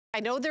I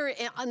know they're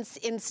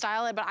in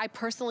style, but I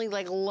personally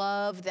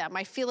love them.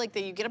 I feel like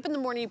that you get up in the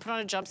morning, you put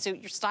on a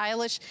jumpsuit, you're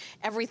stylish,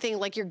 everything,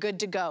 like you're good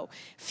to go.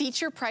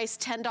 Feature price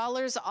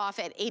 $10 off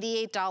at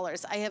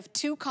 $88. I have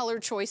 2 color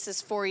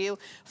choices for you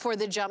for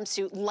the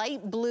jumpsuit,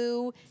 light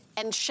blue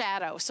and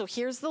shadow. So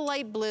here's the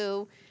light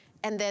blue,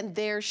 and then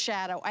there's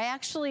shadow. I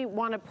actually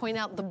want to point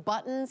out the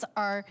buttons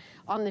are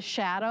on the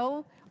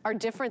shadow are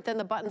different than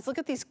the buttons. Look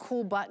at these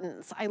cool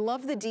buttons. I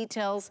love the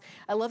details.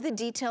 I love the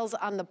details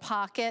on the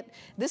pocket.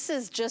 This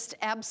is just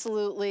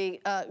absolutely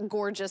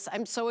gorgeous.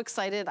 I'm so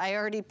excited. I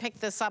already picked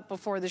this up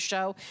before the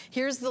show.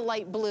 Here's the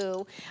light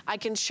blue. I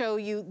can show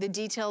you the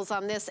details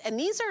on this. And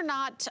these are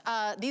not,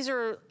 these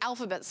are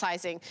alphabet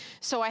sizing.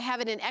 So I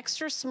have it in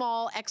extra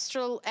small,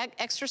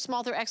 extra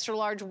small through extra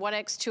large,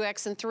 1X,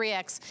 2X, and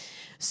 3X.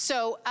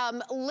 So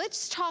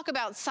let's talk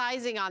about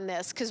sizing on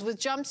this, because with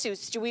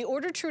jumpsuits, do we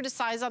order true to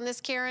size on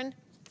this, Karen?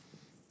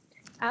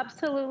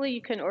 Absolutely,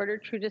 you can order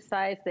true to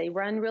size. They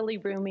run really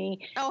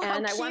roomy. Oh,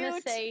 and how I want to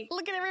cute. say,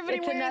 look at everybody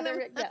wearing them.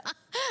 Yeah.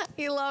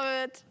 You love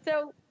it.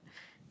 So,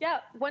 yeah,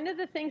 one of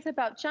the things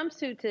about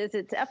jumpsuits is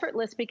it's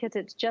effortless because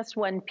it's just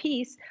one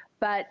piece,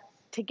 but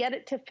to get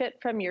it to fit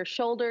from your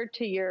shoulder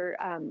to your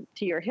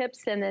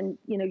hips, and then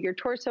your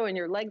torso and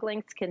your leg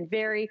lengths can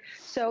vary.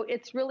 So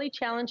it's really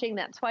challenging.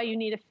 That's why you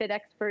need a fit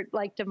expert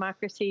like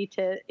Democracy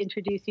to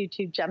introduce you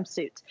to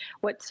jumpsuits.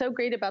 What's so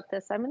great about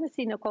this? I'm going to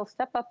see Nicole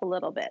step up a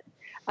little bit.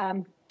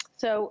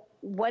 So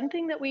one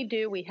thing that we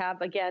do, we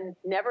have, again,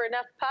 never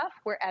enough puff.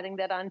 We're adding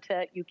that on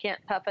to you can't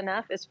puff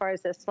enough as far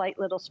as a slight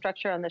little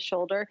structure on the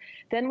shoulder.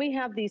 Then we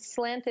have these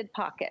slanted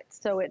pockets.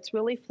 So it's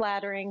really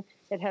flattering.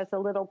 It has a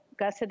little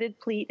gusseted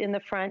pleat in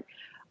the front.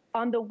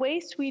 On the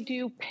waist, we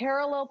do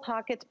parallel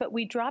pockets, but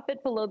we drop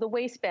it below the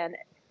waistband.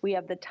 We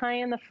have the tie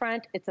in the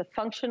front. It's a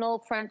functional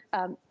front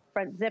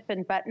zip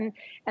and button.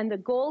 And the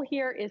goal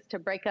here is to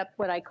break up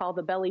what I call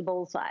the belly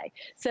bullseye.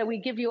 So we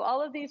give you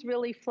all of these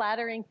really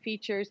flattering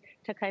features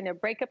to kind of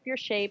break up your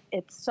shape.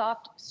 It's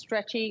soft,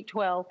 stretchy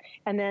twill.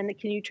 And then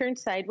can you turn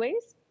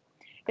sideways?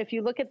 If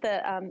you look at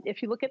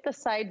the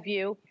side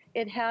view,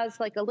 it has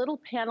like a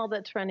little panel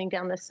that's running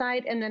down the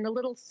side, and then a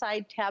little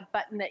side tab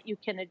button that you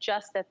can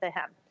adjust at the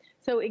hem.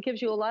 So it gives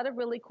you a lot of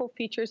really cool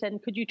features.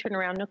 And could you turn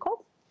around,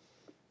 Nicole?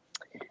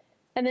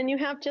 And then you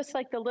have just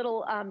like the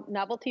little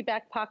novelty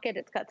back pocket.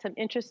 It's got some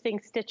interesting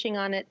stitching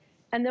on it.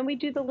 And then we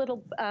do the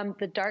little,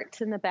 the darts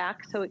in the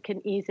back so it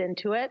can ease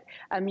into it.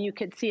 You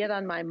could see it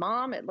on my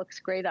mom. It looks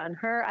great on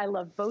her. I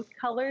love both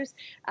colors.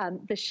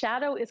 The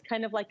shadow is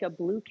kind of like a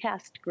blue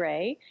cast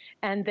gray.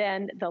 And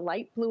then the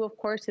light blue, of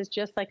course, is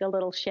just like a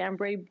little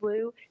chambray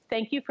blue.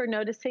 Thank you for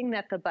noticing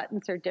that the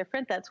buttons are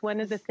different. That's one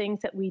of the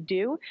things that we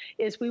do,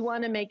 is we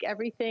want to make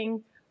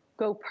everything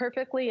go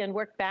perfectly and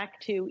work back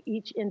to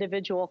each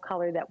individual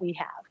color that we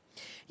have.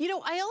 You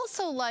know, I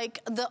also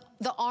like the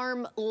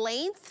arm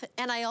length,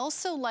 and I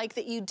also like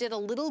that you did a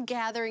little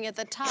gathering at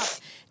the top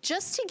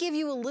just to give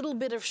you a little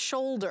bit of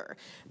shoulder,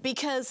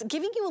 because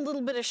giving you a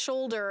little bit of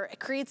shoulder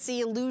creates the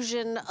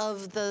illusion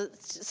of the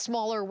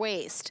smaller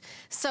waist.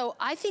 So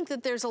I think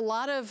that there's a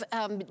lot of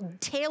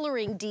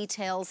tailoring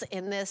details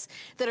in this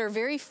that are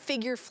very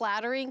figure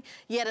flattering,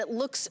 yet it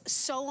looks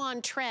so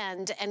on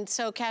trend and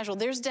so casual.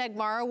 There's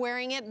Dagmara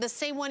wearing it, the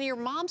same one your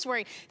mom's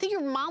wearing. I think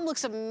your mom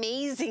looks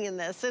amazing in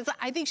this.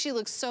 I think she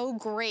looks so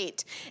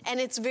great. And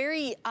it's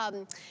very,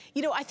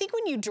 you know, I think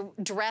when you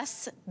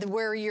dress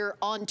where you're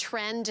on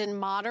trend and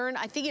modern,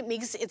 I think it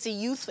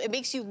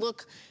makes you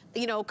look,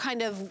 you know,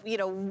 kind of, you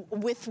know,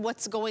 with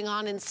what's going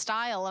on in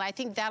style. And I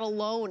think that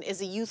alone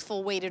is a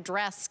youthful way to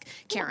dress,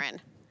 Karen.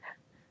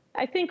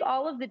 I think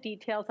all of the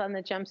details on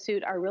the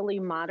jumpsuit are really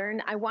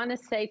modern. I want to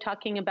say,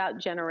 talking about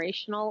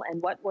generational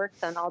and what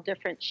works on all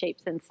different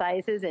shapes and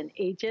sizes and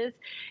ages,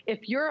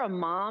 if you're a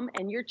mom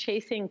and you're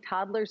chasing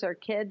toddlers or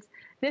kids,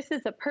 this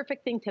is a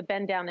perfect thing to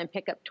bend down and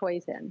pick up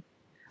toys in.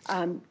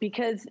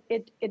 Because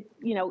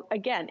you know,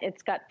 again,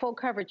 it's got full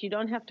coverage. You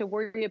don't have to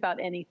worry about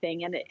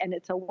anything, and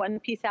it's a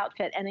one-piece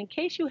outfit. And in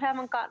case you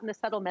haven't gotten the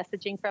subtle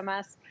messaging from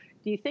us,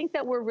 do you think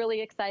that we're really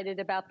excited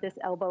about this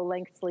elbow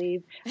length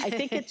sleeve? I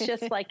think it's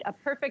just like a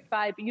perfect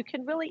vibe. You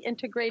can really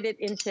integrate it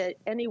into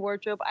any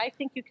wardrobe. I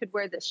think you could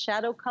wear this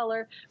shadow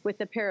color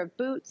with a pair of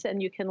boots,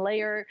 and you can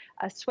layer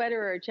a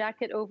sweater or a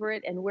jacket over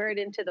it and wear it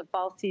into the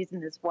fall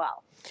season as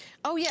well.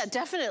 Oh yeah,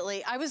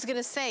 definitely. I was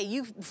gonna say,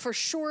 you for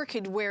sure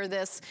could wear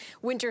this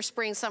winter,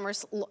 spring, summer,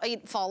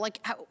 fall. Like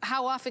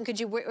how often could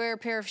you wear a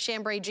pair of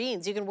chambray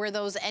jeans? You can wear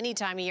those any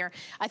time of year.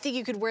 I think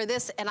you could wear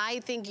this, and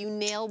I think you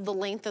nailed the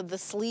length of the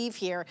sleeve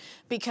here,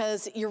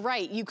 because you're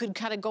right, you could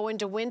kind of go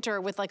into winter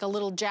with like a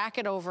little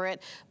jacket over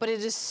it, but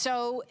it is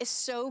so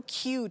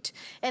cute.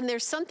 And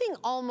there's something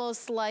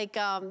almost like,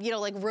 you know,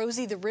 like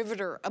Rosie the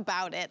Riveter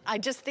about it. I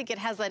just think it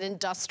has that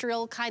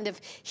industrial kind of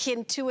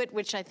hint to it,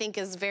 which I think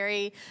is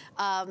very,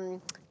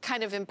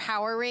 kind of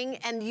empowering,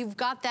 and you've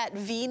got that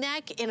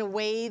V-neck in a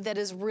way that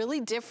is really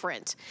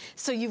different.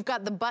 So you've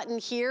got the button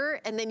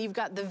here, and then you've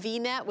got the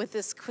V-neck with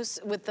this,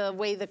 with the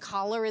way the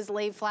collar is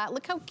laid flat.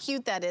 Look how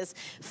cute that is.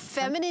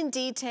 Feminine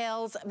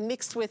details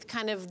mixed with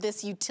kind of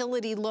this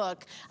utility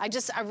look. I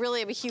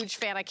really am a huge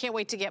fan. I can't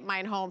wait to get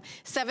mine home.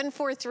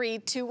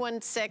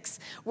 743-216.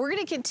 We're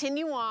gonna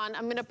continue on.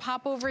 I'm gonna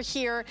pop over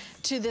here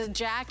to the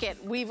jacket.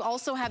 We've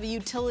also have a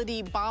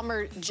utility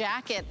bomber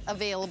jacket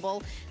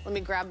available. Let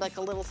me grab like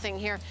a little thing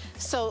here.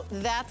 So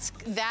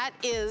that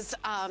is